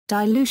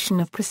dilution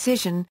of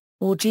precision,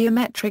 or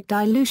geometric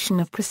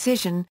dilution of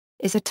precision,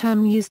 is a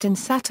term used in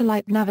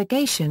satellite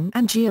navigation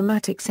and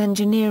geomatics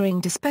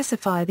engineering to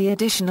specify the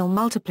additional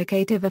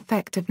multiplicative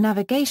effect of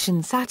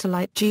navigation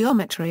satellite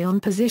geometry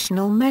on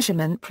positional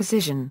measurement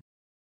precision.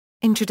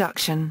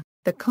 Introduction.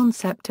 The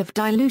concept of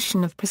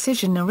dilution of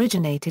precision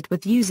originated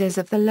with users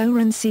of the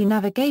Lorentz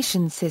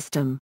navigation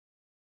system.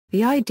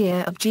 The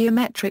idea of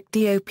geometric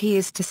DOP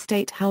is to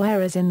state how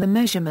errors in the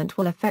measurement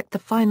will affect the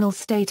final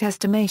state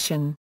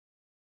estimation.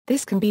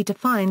 This can be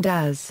defined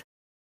as: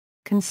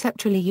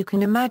 conceptually, you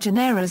can imagine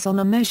errors on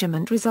a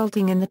measurement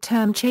resulting in the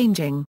term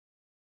changing.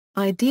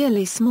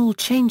 Ideally, small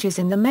changes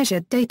in the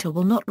measured data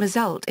will not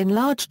result in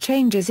large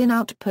changes in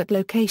output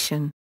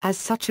location, as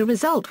such a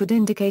result would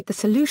indicate the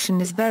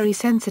solution is very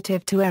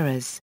sensitive to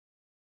errors.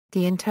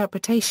 The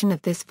interpretation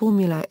of this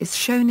formula is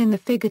shown in the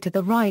figure to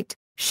the right,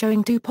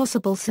 showing two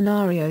possible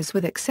scenarios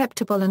with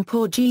acceptable and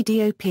poor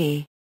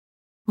GDOP.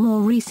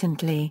 More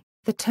recently,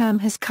 the term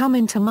has come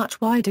into much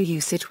wider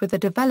usage with the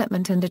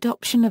development and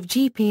adoption of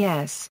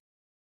GPS.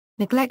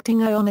 Neglecting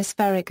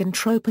ionospheric and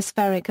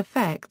tropospheric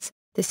effects,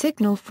 the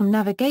signal from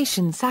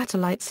navigation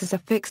satellites has a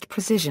fixed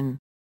precision.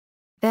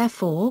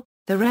 Therefore,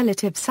 the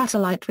relative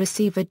satellite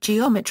receiver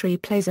geometry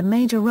plays a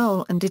major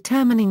role in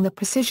determining the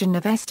precision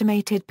of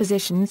estimated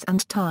positions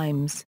and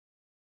times.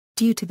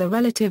 Due to the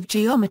relative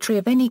geometry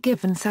of any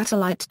given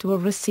satellite to a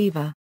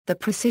receiver, the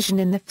precision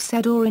in the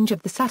said orange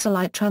of the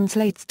satellite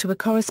translates to a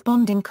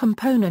corresponding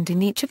component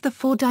in each of the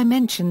 4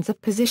 dimensions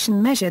of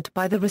position measured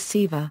by the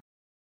receiver.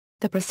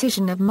 The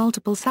precision of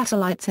multiple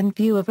satellites in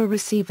view of a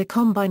receiver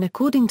combine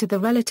according to the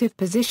relative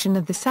position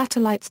of the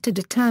satellites to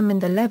determine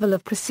the level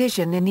of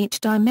precision in each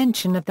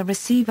dimension of the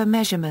receiver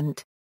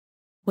measurement.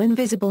 When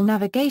visible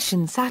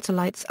navigation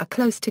satellites are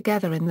close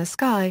together in the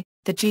sky,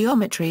 the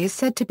geometry is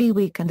said to be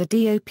weak and the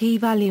DOP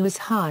value is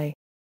high.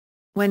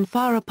 When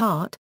far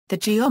apart, the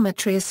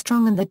geometry is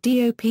strong and the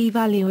DOP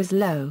value is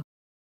low.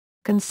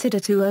 Consider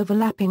 2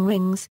 overlapping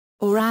rings,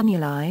 or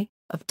annuli,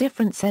 of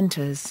different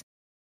centers.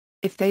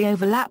 If they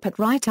overlap at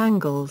right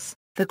angles,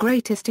 the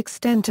greatest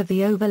extent of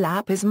the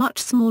overlap is much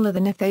smaller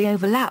than if they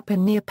overlap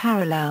in near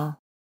parallel.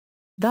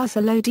 Thus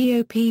a low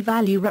DOP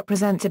value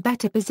represents a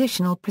better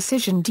positional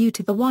precision due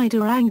to the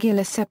wider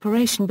angular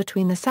separation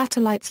between the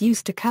satellites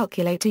used to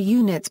calculate a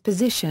unit's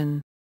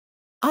position.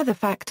 Other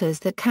factors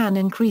that can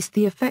increase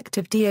the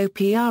effective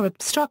DOP are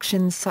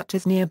obstructions such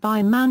as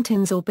nearby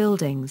mountains or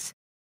buildings.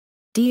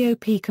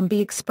 DOP can be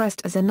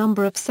expressed as a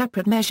number of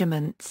separate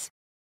measurements.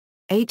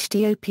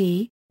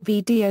 HDOP,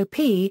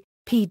 VDOP,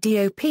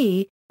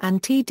 PDOP,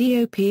 and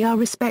TDOP are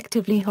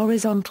respectively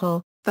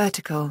horizontal,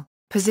 vertical,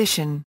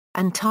 position,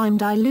 and time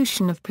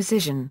dilution of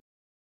precision.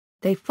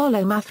 They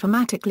follow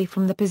mathematically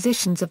from the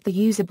positions of the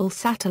usable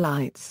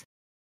satellites.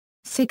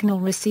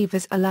 Signal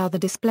receivers allow the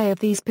display of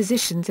these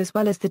positions as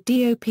well as the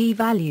DOP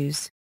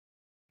values.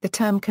 The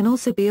term can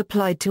also be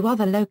applied to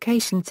other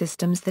location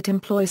systems that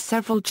employ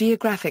several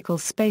geographical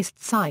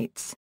spaced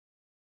sites.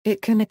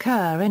 It can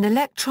occur in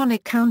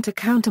electronic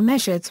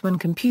countermeasures when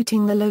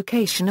computing the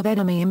location of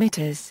enemy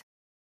emitters.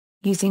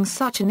 Using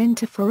such an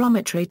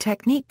interferometry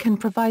technique can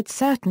provide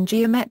certain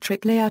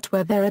geometric layout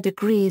where there are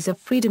degrees of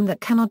freedom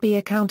that cannot be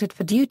accounted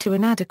for due to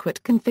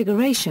inadequate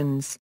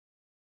configurations.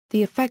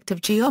 The effect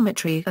of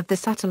geometry of the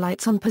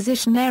satellites on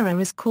position error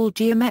is called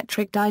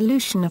geometric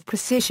dilution of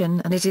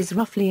precision, and it is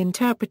roughly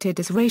interpreted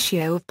as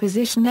ratio of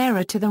position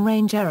error to the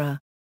range error.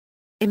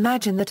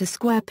 Imagine that a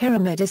square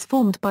pyramid is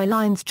formed by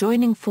lines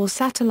joining 4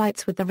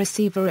 satellites with the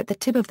receiver at the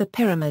tip of the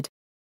pyramid.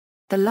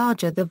 The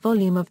larger the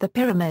volume of the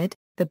pyramid,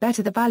 the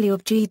better the value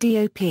of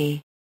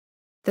GDOP.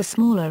 The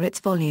smaller its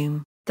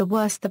volume, the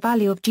worse the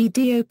value of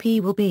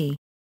GDOP will be.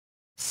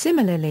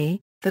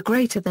 Similarly, the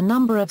greater the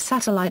number of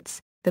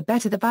satellites, the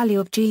better the value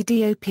of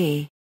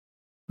GDOP.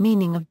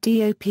 Meaning of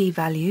DOP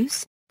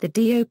values: the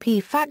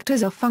DOP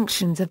factors are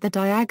functions of the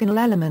diagonal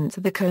elements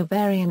of the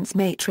covariance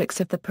matrix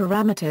of the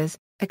parameters,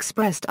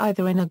 expressed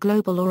either in a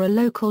global or a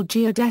local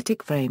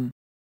geodetic frame.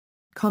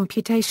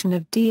 Computation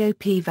of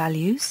DOP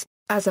values: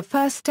 as a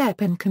first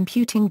step in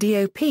computing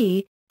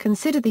DOP,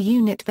 consider the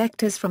unit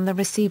vectors from the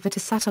receiver to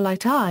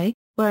satellite I,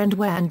 where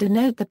and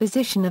denote the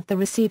position of the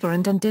receiver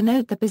and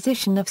denote the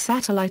position of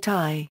satellite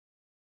I.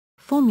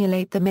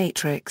 Formulate the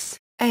matrix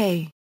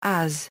A,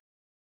 as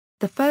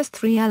the first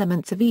 3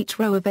 elements of each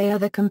row of A are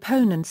the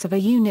components of a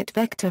unit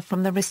vector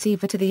from the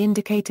receiver to the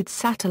indicated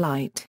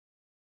satellite.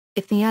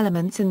 If the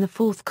elements in the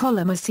 4th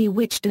column are C,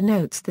 which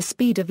denotes the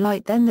speed of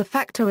light, then the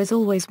factor is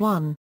always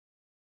 1.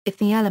 If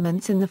the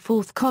elements in the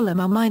 4th column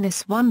are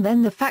 -1,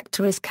 then the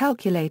factor is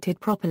calculated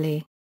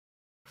properly.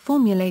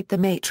 Formulate the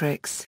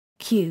matrix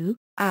Q,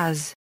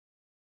 as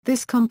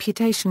this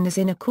computation is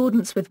in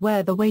accordance with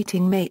where the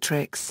weighting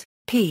matrix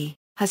P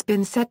has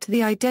been set to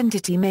the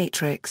identity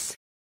matrix.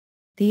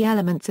 The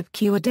elements of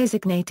Q are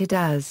designated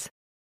as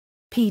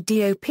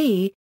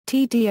PDOP,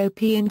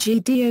 TDOP and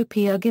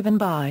GDOP are given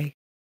by.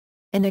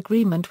 In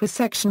agreement with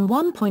Section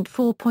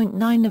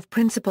 1.4.9 of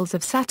Principles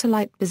of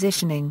Satellite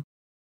Positioning,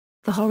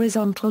 the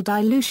horizontal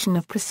dilution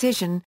of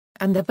precision,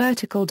 and the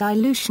vertical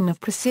dilution of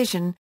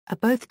precision, are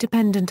both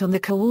dependent on the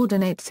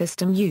coordinate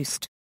system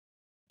used.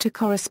 To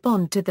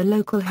correspond to the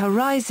local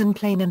horizon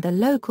plane and the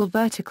local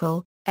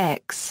vertical,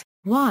 x,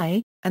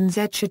 y, and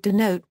z should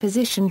denote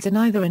positions in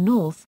either a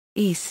north,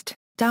 east,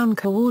 down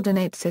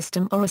coordinate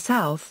system or a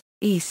south,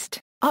 east,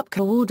 up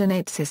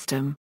coordinate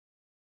system.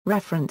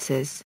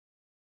 References.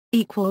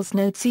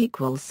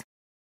 Notes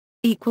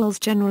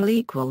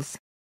general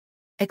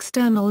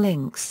External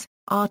links,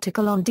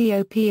 article on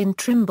DOP in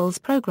Trimble's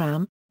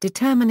program,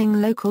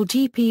 Determining Local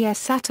GPS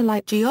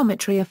Satellite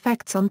Geometry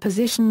Effects on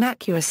Position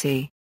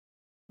Accuracy.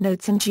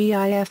 Notes and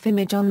GIF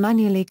image on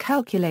manually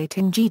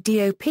calculating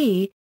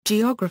GDOP,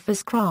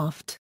 Geographer's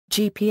Craft,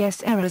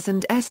 GPS errors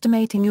and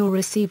estimating your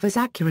receiver's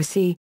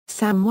accuracy,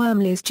 Sam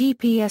Wormley's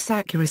GPS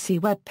Accuracy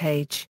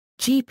webpage,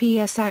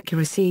 GPS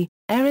Accuracy,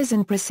 Errors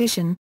and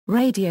Precision,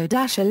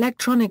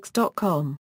 radio-electronics.com.